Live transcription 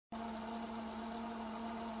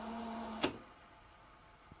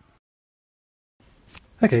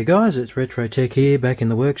Okay guys, it's Retro Tech here, back in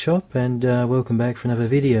the workshop, and welcome back for another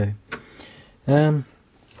video. Now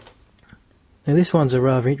this one's a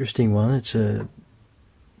rather interesting one. It's a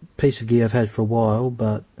piece of gear I've had for a while,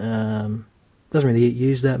 but doesn't really get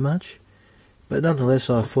used that much. But nonetheless,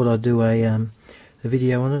 I thought I'd do a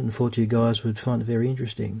video on it and thought you guys would find it very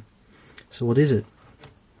interesting. So what is it?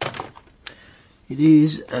 It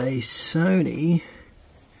is a Sony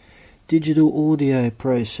digital audio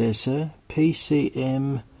processor,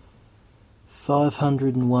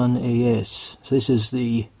 PCM-501ES. So this is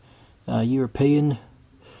the European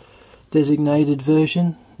designated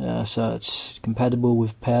version, so it's compatible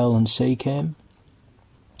with PAL and CCAM.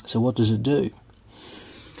 So what does it do?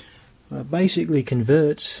 Well, it basically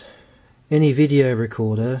converts any video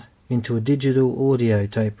recorder into a digital audio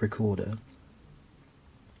tape recorder.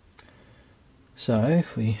 So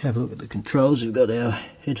if we have a look at the controls, we've got our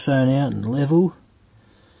headphone out and level.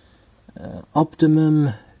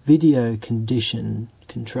 Optimum video condition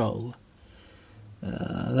control.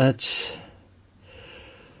 That's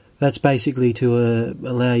basically to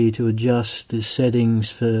allow you to adjust the settings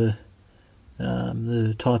for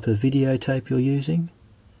the type of videotape you're using.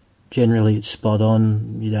 Generally it's spot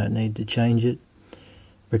on, you don't need to change it.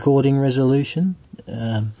 Recording resolution,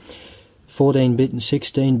 14-bit and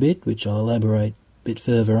 16-bit, which I'll elaborate a bit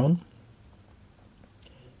further on.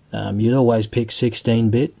 You'd always pick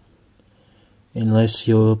 16-bit unless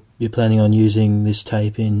you're planning on using this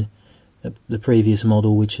tape in the previous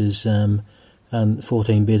model, which is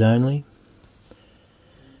 14-bit only.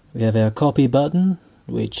 We have our copy button,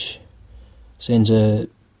 which sends a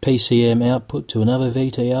PCM output to another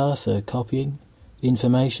VTR for copying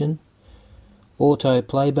information. Auto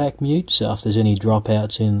playback mute, so if there's any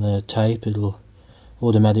dropouts in the tape, it'll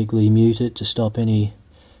automatically mute it to stop any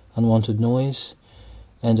unwanted noise.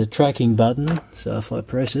 And a tracking button, so if I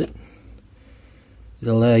press it,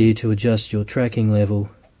 it'll allow you to adjust your tracking level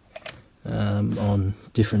on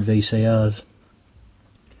different VCRs.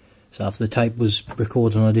 So if the tape was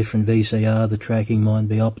recorded on a different VCR, the tracking might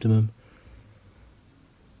be optimum.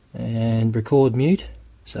 And record mute,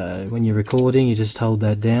 so when you're recording you just hold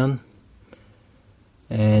that down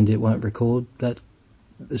and it won't record that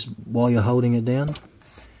while you're holding it down.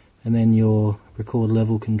 And then your record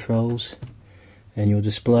level controls and your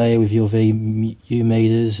display with your VU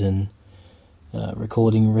meters and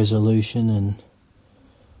recording resolution and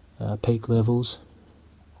peak levels.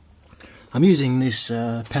 I'm using this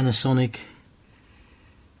Panasonic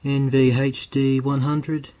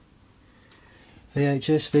NVHD100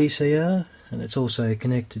 VHS VCR, and it's also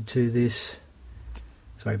connected to this,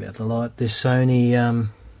 sorry about the light, this Sony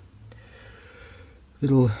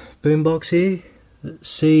little boombox here,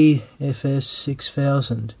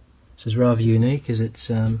 CFS6000. This is rather unique as it's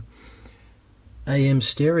AM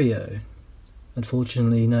stereo.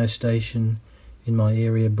 Unfortunately no station in my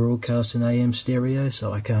area broadcasts in AM stereo,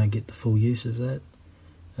 so I can't get the full use of that.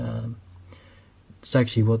 It's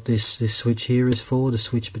actually what this switch here is for, to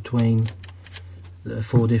switch between the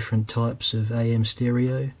 4 different types of AM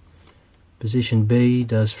stereo. Position B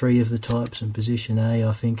does 3 of the types, and position A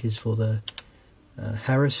I think is for the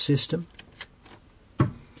Harris system.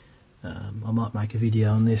 I might make a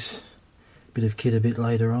video on this bit of kit a bit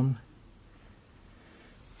later on.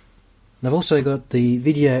 And I've also got the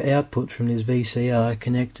video output from this VCR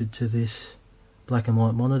connected to this black and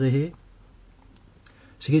white monitor here,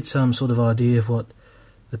 so you get some sort of idea of what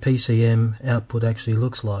the PCM output actually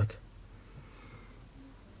looks like.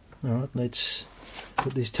 Alright, let's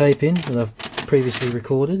put this tape in that I've previously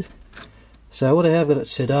recorded. So what I have got it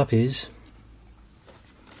set up is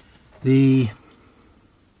the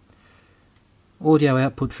audio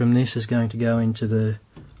output from this is going to go into the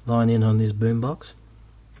line in on this boombox,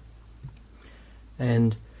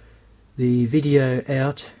 and the video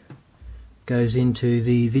out goes into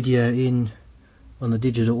the video in on the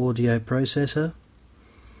digital audio processor,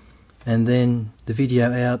 and then the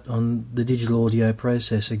video out on the digital audio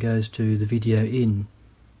processor goes to the video in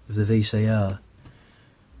of the VCR.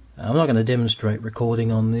 I'm not going to demonstrate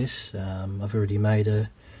recording on this. I've already made a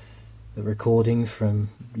recording from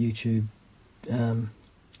YouTube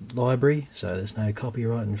library, so there's no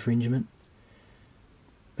copyright infringement,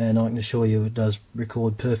 and I can assure you it does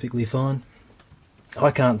record perfectly fine.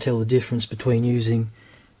 I can't tell the difference between using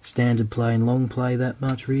standard play and long play that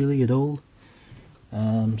much really at all.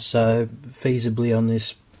 So feasibly on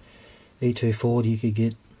this E240 you could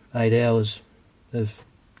get 8 hours of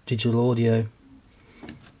digital audio.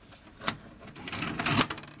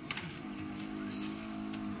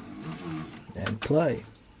 And play.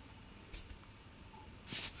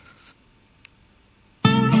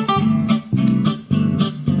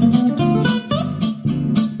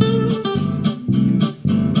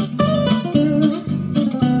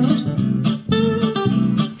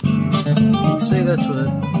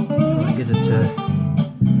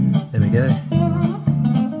 there we go.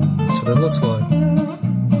 That's what it looks like.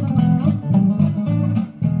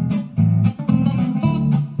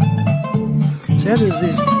 So how does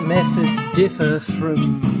this method differ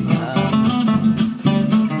from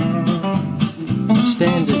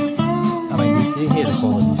standard? I mean, you can hear the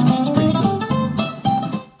quality, it's pretty good.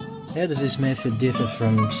 How does this method differ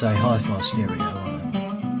from, say, hi-fi stereo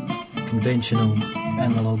on a conventional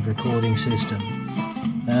analog recording system?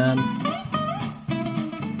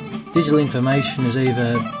 Digital information is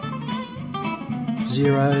either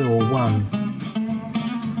 0 or 1.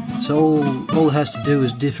 So all it has to do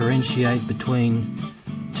is differentiate between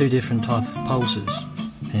two different types of pulses,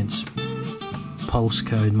 hence pulse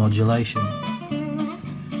code modulation.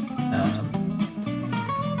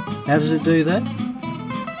 How does it do that?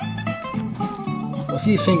 Well, if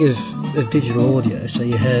you think of digital audio, so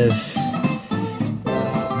you have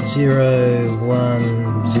 0,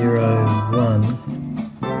 1, 0, 1.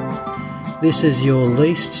 This is your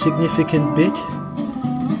least significant bit,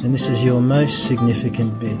 and this is your most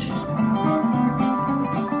significant bit.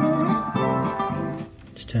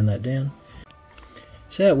 Just turn that down.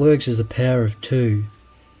 So how it works is the power of 2.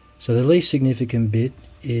 So the least significant bit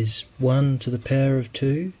is 1 to the power of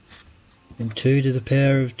 2, and 2 to the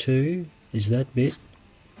power of 2 is that bit,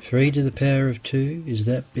 3 to the power of 2 is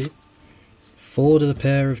that bit, 4 to the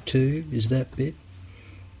power of 2 is that bit,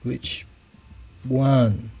 which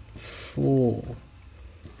 1, 4,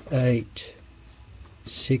 8,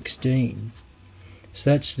 16. So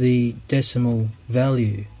that's the decimal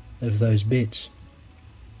value of those bits.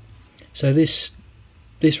 So this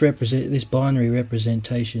binary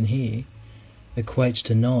representation here equates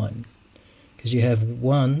to 9, because you have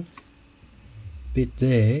 1 bit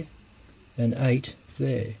there and 8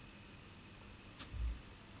 there.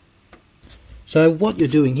 So what you're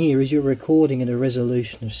doing here is you're recording at a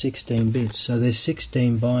resolution of 16 bits. So there's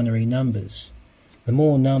 16 binary numbers. The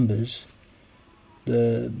more numbers,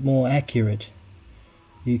 the more accurate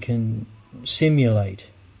you can simulate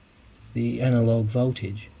the analog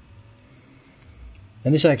voltage.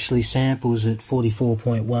 And this actually samples at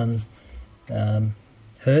 44.1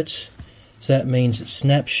 Hertz. So that means it's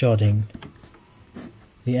snapshotting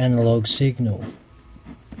the analog signal.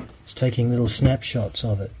 It's taking little snapshots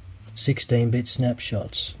of it. 16-bit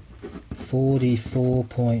snapshots,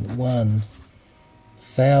 44.1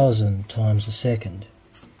 thousand times a second.